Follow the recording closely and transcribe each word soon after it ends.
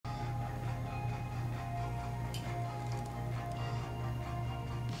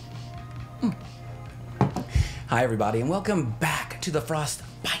Hi everybody, and welcome back to the Frost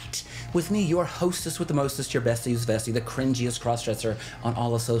Bite with me, your hostess with the mostest, your bestie who's bestie, the cringiest crossdresser on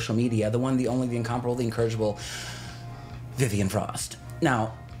all of social media, the one, the only, the incomparable, the incorrigible, Vivian Frost.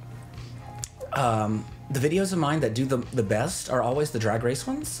 Now, the videos of mine that do the best are always the drag race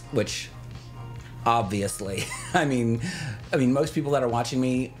ones, which obviously, I mean, most people that are watching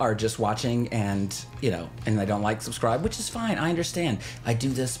me are just watching and, and they don't like subscribe, which is fine. I understand. I do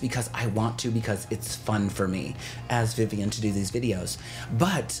this because I want to, because it's fun for me as Vivian to do these videos.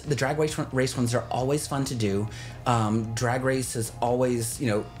 But the drag race ones are always fun to do. Drag race is always,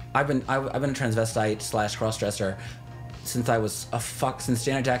 I've been a transvestite / crossdresser since I was since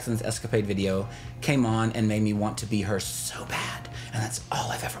Janet Jackson's Escapade video came on and made me want to be her so bad. And that's all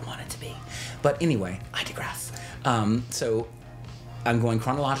I've ever wanted to be. But anyway, I digress. So I'm going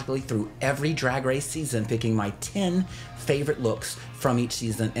chronologically through every Drag Race season, picking my 10 favorite looks from each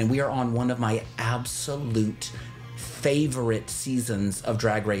season. And we are on one of my absolute favorite seasons of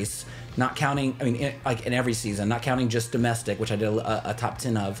Drag Race. Not counting, in every season, not counting just domestic, which I did a top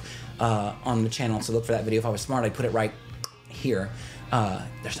 10 of on the channel. So look for that video. If I was smart, I'd put it right here.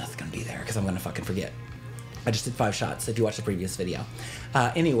 There's nothing gonna be there because I'm gonna fucking forget. I just did 5 shots if you watched the previous video.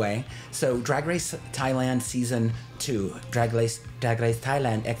 Anyway, so Drag Race Thailand Season 2. Drag Race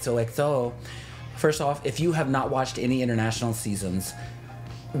Thailand XOXO. First off, if you have not watched any international seasons,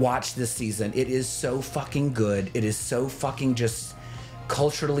 watch this season. It is so fucking good. It is so fucking just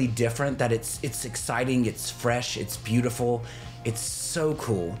culturally different that it's exciting, it's fresh, it's beautiful, it's so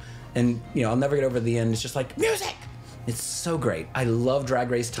cool. And, I'll never get over the end. It's just like, music! It's so great. I love Drag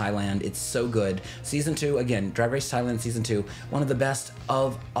Race Thailand. It's so good. Season 2, again, Drag Race Thailand Season 2, one of the best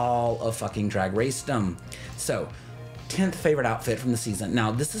of all of fucking Drag Racedom. So, 10th favorite outfit from the season. Now,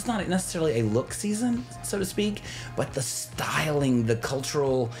 this is not necessarily a look season, so to speak, but the styling, the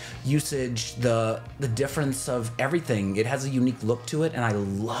cultural usage, the difference of everything. It has a unique look to it, and I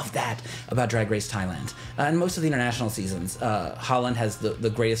love that about Drag Race Thailand. And most of the international seasons. Holland has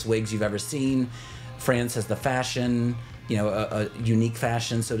the greatest wigs you've ever seen. France has the fashion, a unique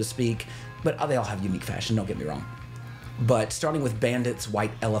fashion, so to speak. But they all have unique fashion, don't get me wrong. But starting with Bandit's white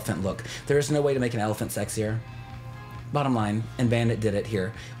elephant look. There is no way to make an elephant sexier. Bottom line, and Bandit did it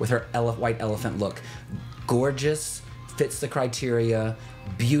here with her white elephant look. Gorgeous, fits the criteria,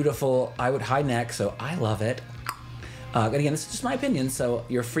 beautiful. High neck, so I love it. And again, this is just my opinion, so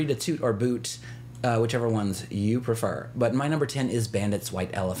you're free to toot or boot. Whichever ones you prefer. But my number 10 is Bandit's White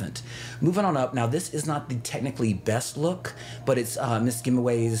Elephant. Moving on up, now this is not the technically best look, but it's Miss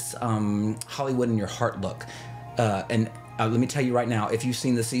Giveaway's Hollywood in Your Heart look. And let me tell you right now, if you've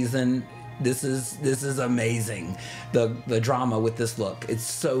seen the season, this is amazing. The drama with this look, it's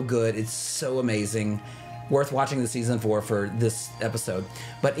so good, it's so amazing. Worth watching the season for this episode.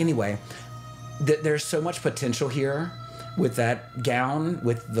 But anyway, there's so much potential here. With that gown,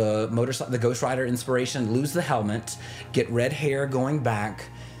 with the motorcycle, the Ghost Rider inspiration, lose the helmet, get red hair going back,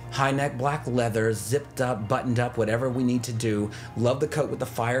 high neck black leather, zipped up, buttoned up, whatever we need to do. Love the coat with the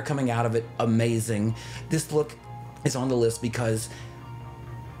fire coming out of it, amazing. This look is on the list because,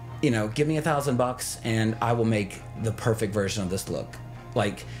 give me $1,000 and I will make the perfect version of this look.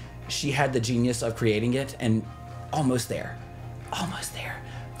 Like, she had the genius of creating it and almost there. Almost there.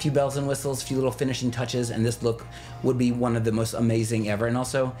 Few bells and whistles, a few little finishing touches, and this look would be one of the most amazing ever. And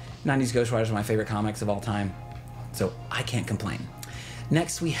also, 90s Ghost Riders are my favorite comics of all time, so I can't complain.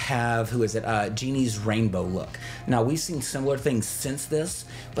 Next we have, who is it? Jeannie's rainbow look. Now, we've seen similar things since this,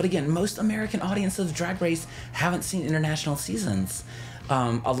 but again, most American audiences of Drag Race haven't seen international seasons.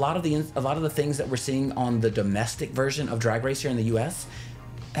 A lot of the things that we're seeing on the domestic version of Drag Race here in the U.S.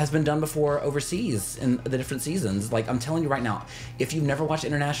 has been done before overseas in the different seasons. Like, I'm telling you right now, if you've never watched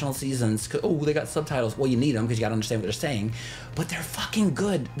international seasons, they got subtitles. Well, you need them because you got to understand what they're saying, but they're fucking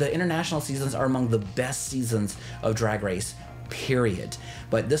good. The international seasons are among the best seasons of Drag Race, period.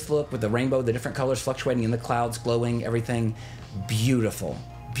 But this look with the rainbow, the different colors fluctuating in the clouds, glowing, everything, beautiful.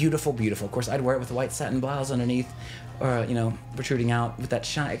 Beautiful, beautiful. Of course, I'd wear it with a white satin blouse underneath, or, protruding out with that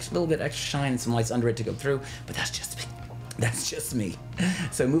shine, a little bit extra shine and some lights under it to go through, but that's just me. That's just me.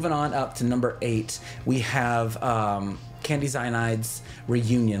 So moving on up to number 8, we have Candy Cyanide's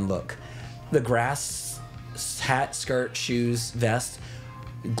reunion look. The grass hat, skirt, shoes, vest,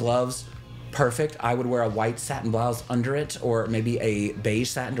 gloves, perfect. I would wear a white satin blouse under it, or maybe a beige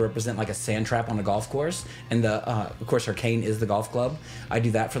satin to represent like a sand trap on a golf course. And of course, her cane is the golf club. I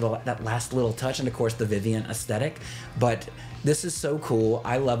do that for that last little touch, and of course the Vivian aesthetic. But this is so cool.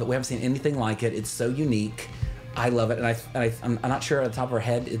 I love it. We haven't seen anything like it. It's so unique. I love it, and I'm not sure at the top of her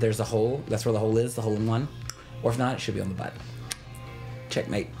head if there's a hole. That's where the hole is, the hole in one. Or if not, it should be on the butt.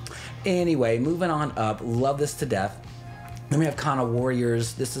 Checkmate. Anyway, moving on up. Love this to death. Then we have Kana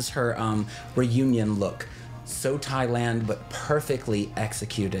Warriors. This is her reunion look. So Thailand, but perfectly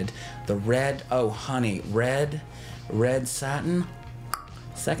executed. The red, oh honey, red satin.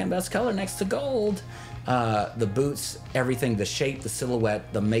 Second best color next to gold. The boots, everything, the shape, the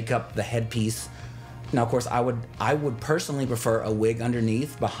silhouette, the makeup, the headpiece. Now, of course, I would personally prefer a wig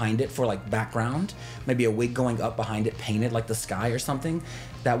underneath, behind it for like background. Maybe a wig going up behind it, painted like the sky or something.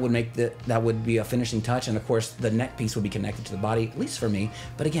 That would be a finishing touch. And of course, the neck piece would be connected to the body, at least for me.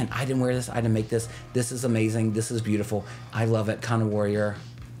 But again, I didn't wear this. I didn't make this. This is amazing. This is beautiful. I love it. Kana Warrior.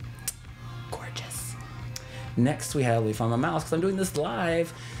 Gorgeous. Next, we found my mouse because I'm doing this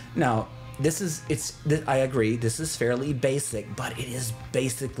live. Now, I agree. This is fairly basic, but it is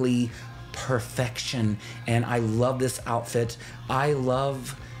basically perfection, and I love this outfit. I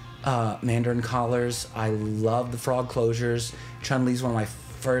love Mandarin collars. I love the frog closures. Chun-Li's one of my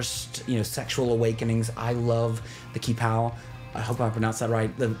first, sexual awakenings. I love the kipao. I hope I pronounced that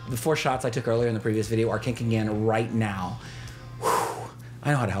right. The 4 shots I took earlier in the previous video are kicking in right now. Whew,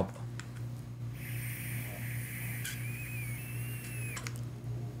 I know how to help.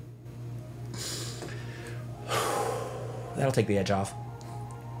 That'll take the edge off.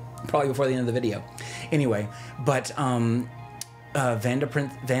 Probably before the end of the video. Anyway, but Vanda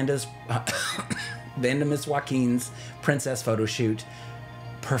Miss Joaquin's princess photo shoot,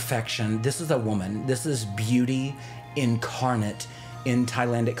 perfection. This is a woman. This is beauty incarnate in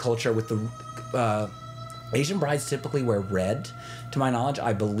Thailandic culture. With the Asian brides typically wear red. To my knowledge,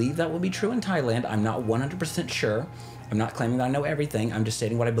 I believe that will be true in Thailand. I'm not 100% sure. I'm not claiming that I know everything. I'm just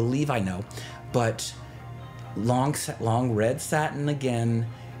stating what I believe I know. But long red satin again.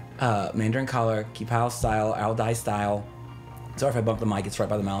 Mandarin collar, kipao style, owl dye style. Sorry if I bumped the mic, it's right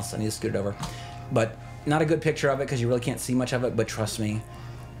by the mouse. I need to scoot it over. But not a good picture of it because you really can't see much of it, but trust me,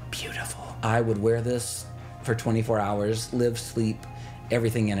 beautiful. I would wear this for 24 hours, live, sleep,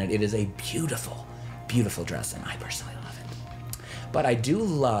 everything in it. It is a beautiful, beautiful dress, and I personally love it. But I do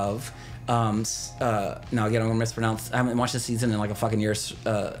love, now again, I'm gonna mispronounce, I haven't watched this season in like a fucking year,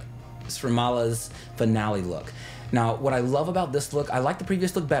 Srimala's finale look. Now, what I love about this look, I like the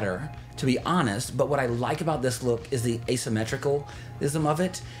previous look better, to be honest, but what I like about this look is the asymmetricalism of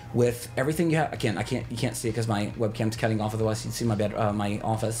it, with everything you have. Again, you can't see it because my webcam's cutting off, otherwise you'd see my bed, my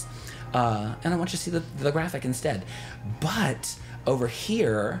office. And I want you to see the graphic instead. But over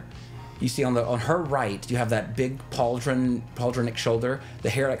here, you see on her right, you have that big pauldronic shoulder, the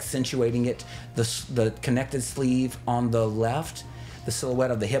hair accentuating it, the connected sleeve on the left, the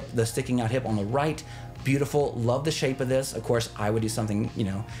silhouette of the hip, the sticking out hip on the right. Beautiful. Love the shape of this. Of course, I would do something,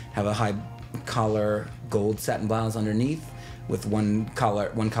 have a high collar gold satin blouse underneath with one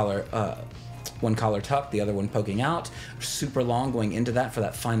collar tucked, the other one poking out. Super long going into that for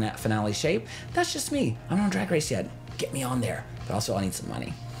that finale shape. That's just me. I'm not on Drag Race yet. Get me on there. But also, I need some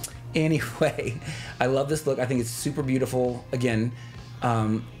money. Anyway, I love this look. I think it's super beautiful. Again,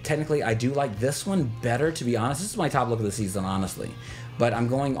 technically, I do like this one better, to be honest. This is my top look of the season, honestly. But I'm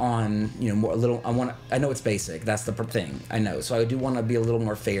going on, more a little. I know it's basic. That's the thing. I know. So I do want to be a little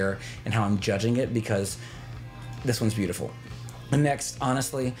more fair in how I'm judging it because this one's beautiful. And next,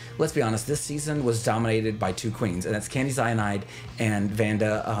 honestly, let's be honest. This season was dominated by 2 queens, and that's Candy Cyanide and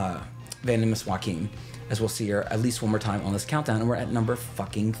Vanda Miss Joaquin, as we'll see her at least one more time on this countdown, and we're at number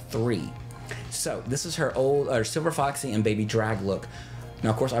fucking 3. So this is her Silver Foxy and Baby Drag look. Now,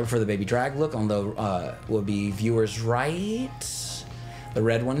 of course, I prefer the Baby Drag look on the will be viewers right. The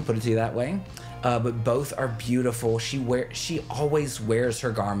red one, put it to you that way. But both are beautiful. She always wears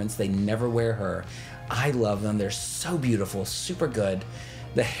her garments. They never wear her. I love them. They're so beautiful, super good.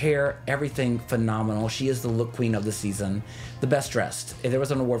 The hair, everything phenomenal. She is the look queen of the season. The best dressed. If there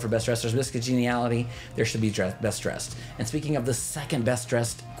was an award for best dressed, there's Miss Congeniality, there should be best dressed. And speaking of the second best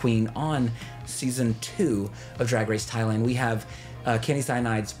dressed queen on season 2 of Drag Race Thailand, we have Candy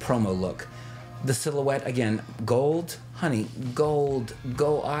Cyanide's promo look. The silhouette, again, gold, honey, gold,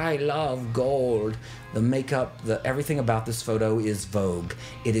 I love gold. The makeup, everything about this photo is Vogue.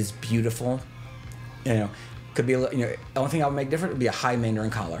 It is beautiful. Could be, the only thing I would make different would be a high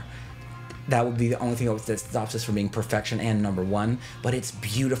Mandarin collar. That would be the only thing that stops us from being perfection and number 1. But it's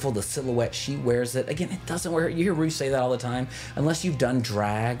beautiful. The silhouette, she wears it. Again, it doesn't wear. You hear Ruth say that all the time. Unless you've done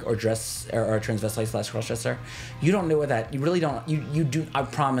drag or dress or transvestite / crossdresser, you don't know what that. You really don't. You do. I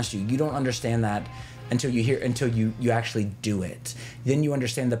promise you, you don't understand that until you actually do it. Then you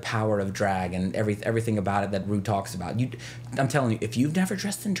understand the power of drag and everything about it that Rue talks about. I'm telling you, if you've never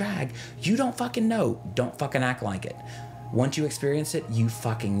dressed in drag, you don't fucking know. Don't fucking act like it. Once you experience it, you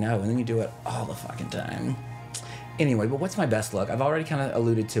fucking know, and then you do it all the fucking time. Anyway, but what's my best look? I've already kind of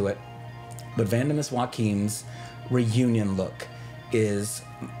alluded to it. But Vanda Miss Joaquim's reunion look is...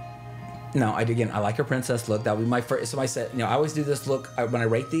 No, I like her princess look. That would be my first. So I said, I always do this look. When I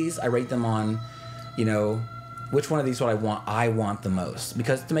rate these, I rate them on, which one of these would I want the most.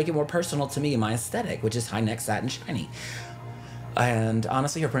 Because to make it more personal to me, my aesthetic, which is high neck, satin, shiny. And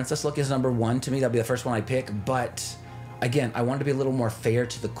honestly, her princess look is number 1 to me. That'd be the first one I pick. But again, I wanted to be a little more fair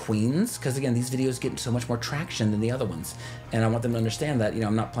to the queens. Because again, these videos get so much more traction than the other ones. And I want them to understand that,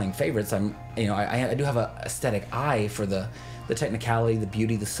 I'm not playing favorites. I do have a aesthetic eye for the technicality, the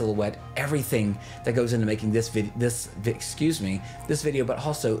beauty, the silhouette, everything that goes into making this video, but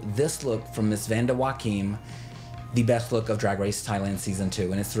also this look from Miss Vanda Joaquim, the best look of Drag Race Thailand Season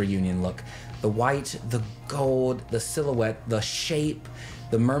 2, and it's the reunion look. The white, the gold, the silhouette, the shape,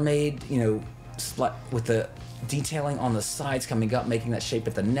 the mermaid, with the detailing on the sides coming up, making that shape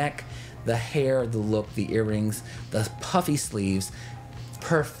at the neck, the hair, the look, the earrings, the puffy sleeves,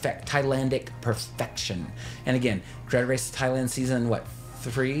 perfect, Thailandic perfection. And again, Drag Race Thailand Season,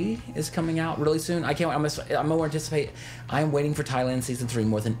 3 is coming out really soon. I can't wait. I'm waiting for Thailand Season 3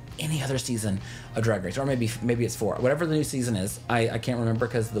 more than any other season of Drag Race. Or maybe it's 4. Whatever the new season is. I can't remember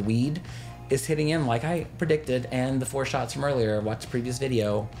because the weed is hitting in like I predicted, and the 4 shots from earlier, watch the previous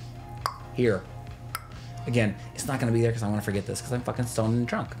video, here. Again, it's not going to be there because I want to forget this because I'm fucking stoned and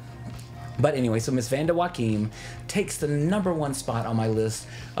drunk. But anyway, so Miss Vanda Joaquim takes the number 1 spot on my list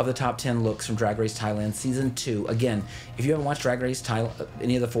of the top 10 looks from Drag Race Thailand Season 2. Again, if you haven't watched Drag Race Thailand,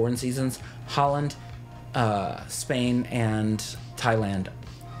 any of the foreign seasons, Holland, Spain, and Thailand,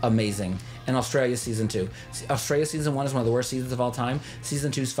 amazing. And Australia Season 2. Australia Season 1 is one of the worst seasons of all time.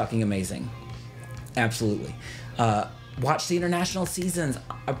 Season 2 is fucking amazing. Absolutely. Watch the international seasons.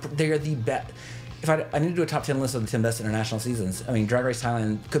 They're the best. If I need to do a top 10 list of the 10 best international seasons, I mean, Drag Race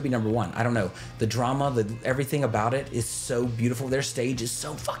Thailand could be number 1. I don't know. The drama, everything about it is so beautiful. Their stage is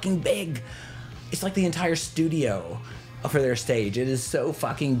so fucking big. It's like the entire studio for their stage. It is so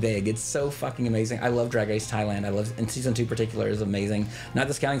fucking big. It's so fucking amazing. I love Drag Race Thailand. And Season 2 in particular is amazing. Not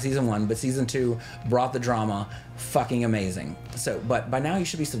discounting Season 1, but Season 2 brought the drama. Fucking amazing. But by now you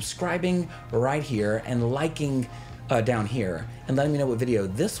should be subscribing right here and liking down here, and letting me know what video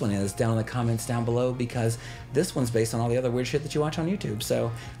this one is down in the comments down below, because this one's based on all the other weird shit that you watch on YouTube.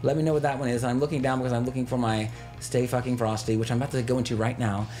 So let me know what that one is. I'm looking down because I'm looking for my Stay Fucking Frosty, which I'm about to go into right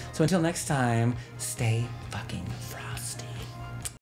now. So until next time, stay fucking frosty.